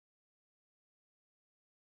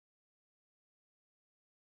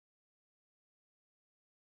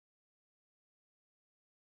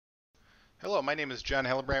Hello, my name is John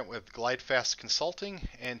Hellebrandt with GlideFast Consulting,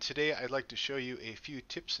 and today I'd like to show you a few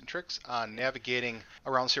tips and tricks on navigating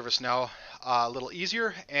around ServiceNow a little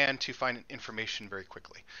easier and to find information very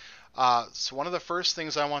quickly. So one of the first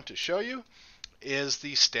things I want to show you is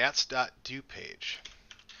the stats.do page.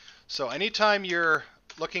 So anytime you're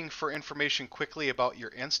looking for information quickly about your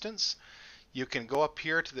instance, you can go up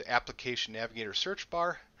here to the Application Navigator search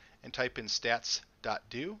bar and type in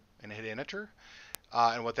stats.do and hit enter.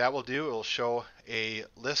 And what that will do, it will show a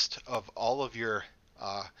list of all of your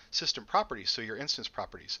system properties, so your instance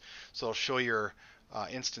properties. So it'll show your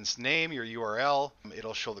instance name, your URL.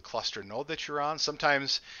 It'll show the cluster node that you're on.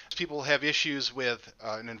 Sometimes people have issues with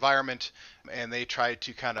an environment and they try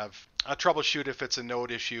to kind of troubleshoot if it's a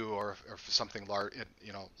node issue or if it's something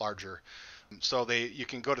larger. So you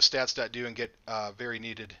can go to stats.do and get very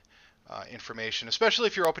needed information, especially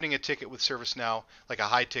if you're opening a ticket with ServiceNow, like a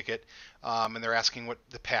high ticket, and they're asking what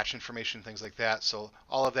the patch information, things like that. So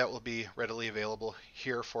all of that will be readily available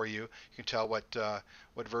here for you. You can tell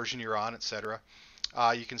what version you're on, etc.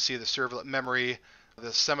 You can see the servlet memory,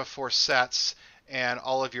 the semaphore sets, and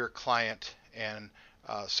all of your client and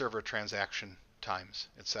server transaction times,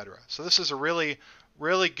 etc. So this is a really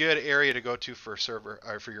good area to go to for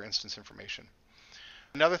for your instance information.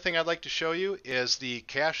 Another thing I'd like to show you is the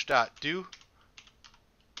cache.do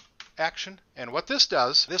action. And what this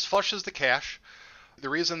does, this flushes the cache. The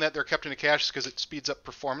reason that they're kept in a cache is because it speeds up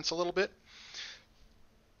performance a little bit.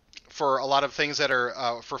 For a lot of things that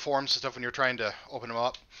are for forms and stuff, when you're trying to open them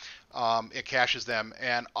up, it caches them.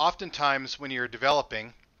 And oftentimes when you're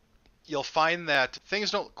developing, you'll find that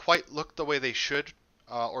things don't quite look the way they should,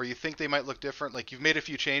 or you think they might look different, like you've made a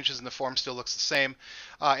few changes and the form still looks the same.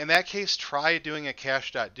 In that case, try doing a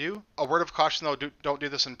cache.do. A word of caution though, don't do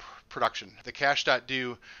this in production. The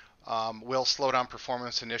cache.do will slow down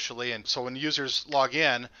performance initially, and so when users log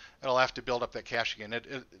in, it'll have to build up that cache again.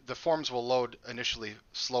 The forms will load initially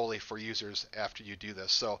slowly for users after you do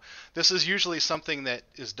this. So this is usually something that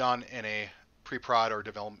is done in a pre-prod or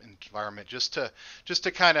development environment, just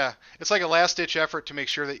to kind of, it's like a last-ditch effort to make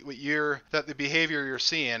sure that the behavior you're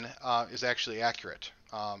seeing is actually accurate,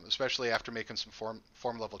 especially after making some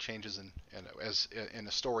form level changes in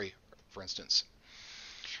a story, for instance.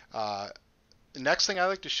 The next thing I'd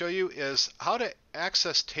like to show you is how to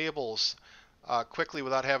access tables quickly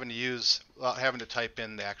without having to type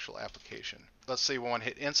in the actual application. Let's say we want to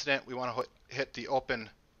hit incident, we want to hit the open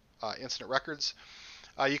incident records.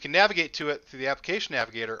 You can navigate to it through the application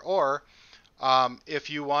navigator, or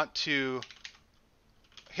if you want to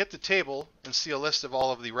hit the table and see a list of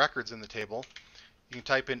all of the records in the table, you can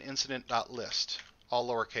type in incident.list, all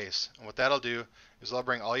lowercase. And what that'll do is it'll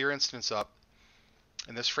bring all your incidents up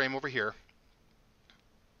in this frame over here,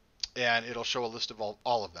 and it'll show a list of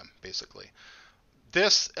all of them, basically.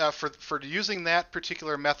 This for using that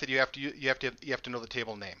particular method, you have to know the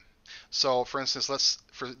table name. So for instance,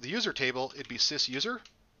 for the user table, it'd be sysuser.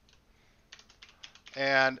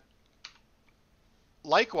 And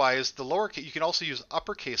likewise, the lowercase, you can also use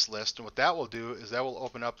uppercase list, and what that will do is that will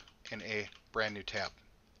open up in a brand new tab.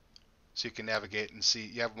 So you can navigate and see,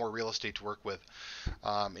 you have more real estate to work with,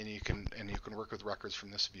 and you can work with records from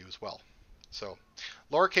this view as well. So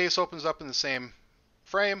lowercase opens up in the same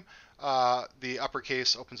frame, the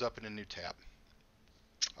uppercase opens up in a new tab.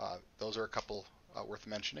 Those are a couple worth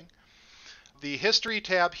mentioning. The history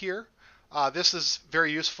tab here, this is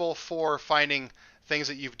very useful for finding things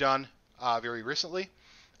that you've done very recently.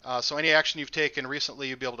 So any action you've taken recently,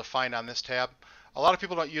 you'll be able to find on this tab. A lot of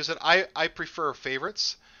people don't use it. I prefer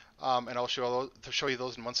favorites, and I'll show you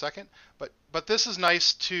those in 1 second. But this is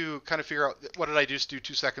nice to kind of figure out, what did I just do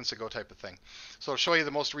 2 seconds ago type of thing. So I'll show you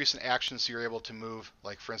the most recent actions, so you're able to move,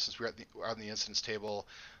 like for instance, we're on the instance table,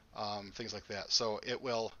 things like that. So it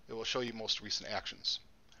will show you most recent actions.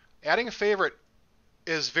 Adding a favorite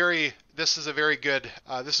is very good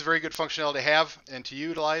functionality to have and to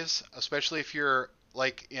utilize, especially if you're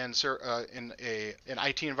like in an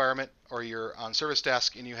IT environment, or you're on service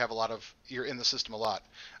desk and you're in the system a lot,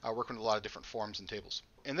 working with a lot of different forms and tables.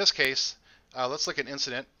 In this case, let's look at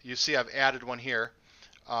incident. You see I've added one here.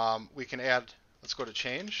 We can add, let's go to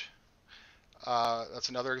change. That's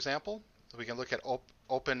another example. We can look at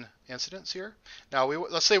open incidents here. Now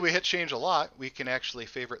let's say we hit change a lot, we can actually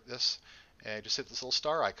favorite this and just hit this little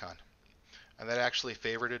star icon, and that actually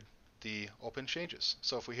favorited the open changes.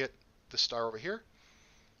 So if we hit the star over here,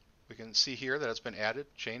 we can see here that it's been added,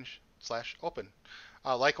 change/open.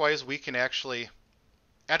 Likewise, we can actually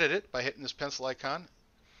edit it by hitting this pencil icon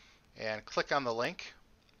and click on the link,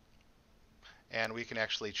 and we can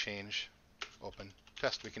actually change open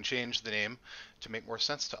test. We can change the name to make more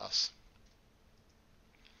sense to us.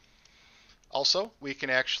 Also, we can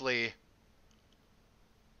actually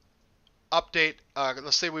update,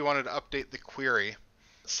 let's say we wanted to update the query.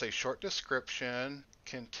 Let's say short description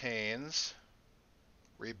contains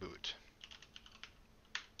reboot.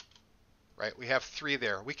 Right, we have 3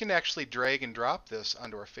 there. We can actually drag and drop this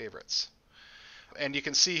onto our favorites. And you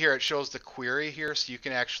can see here it shows the query here, so you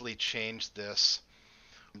can actually change this.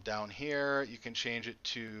 Down here, you can change it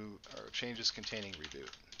to changes containing reboot.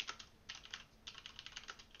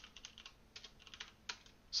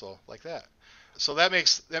 So like that. So that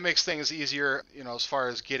makes things easier, as far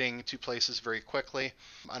as getting to places very quickly.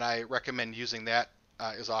 And I recommend using that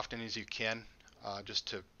as often as you can, just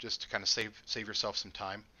to kind of save yourself some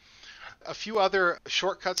time. A few other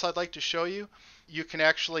shortcuts I'd like to show you. You can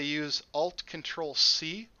actually use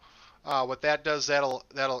Alt-Control-C. What that does, that'll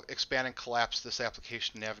expand and collapse this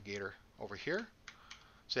application navigator over here.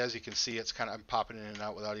 So as you can see, it's I'm popping in and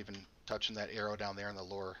out without even touching that arrow down there in the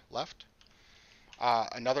lower left.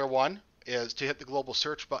 Another one is to hit the global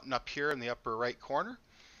search button up here in the upper right corner.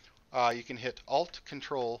 You can hit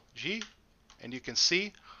Alt-Control-G, and you can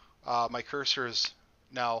see my cursor is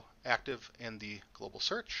now active in the global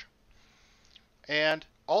search. And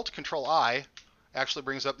Alt-Control-I actually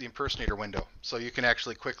brings up the impersonator window, so you can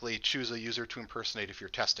actually quickly choose a user to impersonate if you're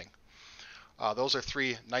testing. Those are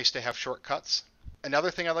 3 nice to have shortcuts.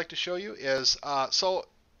 Another thing I'd like to show you is, so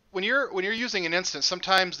when you're using an instance,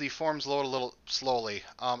 sometimes the forms load a little slowly,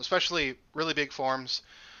 especially really big forms.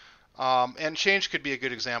 And change could be a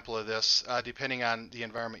good example of this, depending on the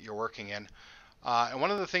environment you're working in. And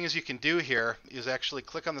one of the things you can do here is actually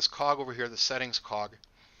click on this cog over here, the settings cog.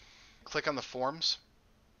 Click on the forms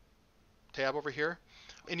tab over here,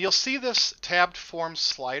 and you'll see this tabbed forms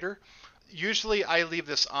slider. Usually I leave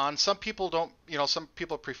this on. Some people don't, some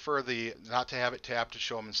people prefer not to have it tabbed to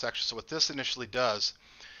show them in sections. So what this initially does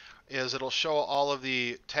is it'll show all of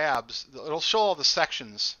the tabs, it'll show all the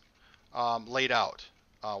sections laid out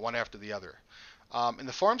one after the other. And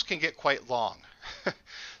the forms can get quite long.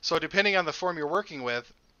 So depending on the form you're working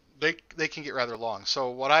with, they can get rather long. So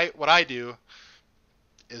what I do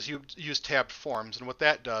is you use tabbed forms, and what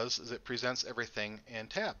that does is it presents everything in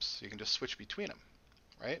tabs. So you can just switch between them,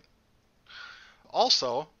 right?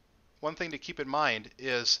 Also, one thing to keep in mind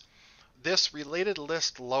is this related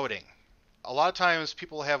list loading. A lot of times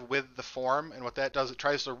people have with the form, and what that does, it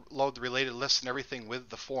tries to load the related lists and everything with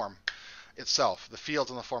the form itself, the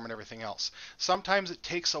fields on the form and everything else. Sometimes it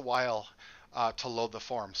takes a while to load the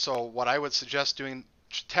form. So what I would suggest doing,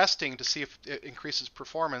 testing to see if it increases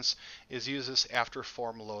performance, is use this after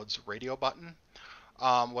form loads radio button.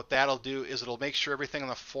 What that'll do is it'll make sure everything on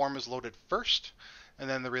the form is loaded first, and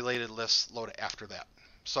then the related lists load after that.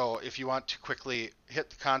 So if you want to quickly hit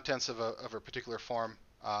the contents of a particular form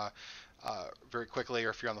very quickly, or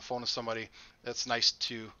if you're on the phone with somebody, it's nice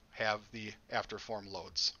to have the after form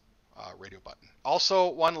loads radio button. Also,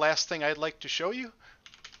 one last thing I'd like to show you.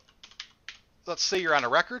 Let's say you're on a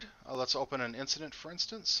record. Let's open an incident, for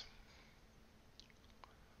instance.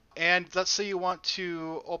 And let's say you want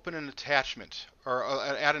to open an attachment, or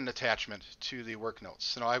add an attachment to the work notes.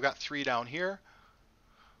 So now I've got 3 down here.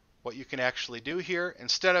 What you can actually do here,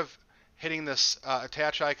 instead of hitting this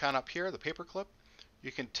attach icon up here, the paperclip,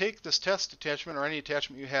 you can take this test attachment or any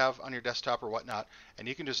attachment you have on your desktop or whatnot, and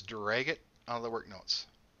you can just drag it onto the work notes.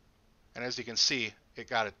 And as you can see, it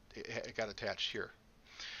got attached here.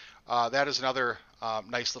 That is another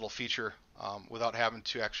nice little feature without having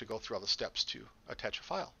to actually go through all the steps to attach a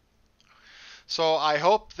file. So I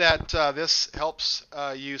hope that this helps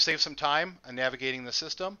you save some time in navigating the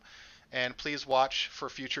system, and please watch for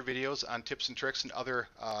future videos on tips and tricks and other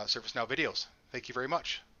ServiceNow videos. Thank you very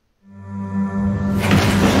much.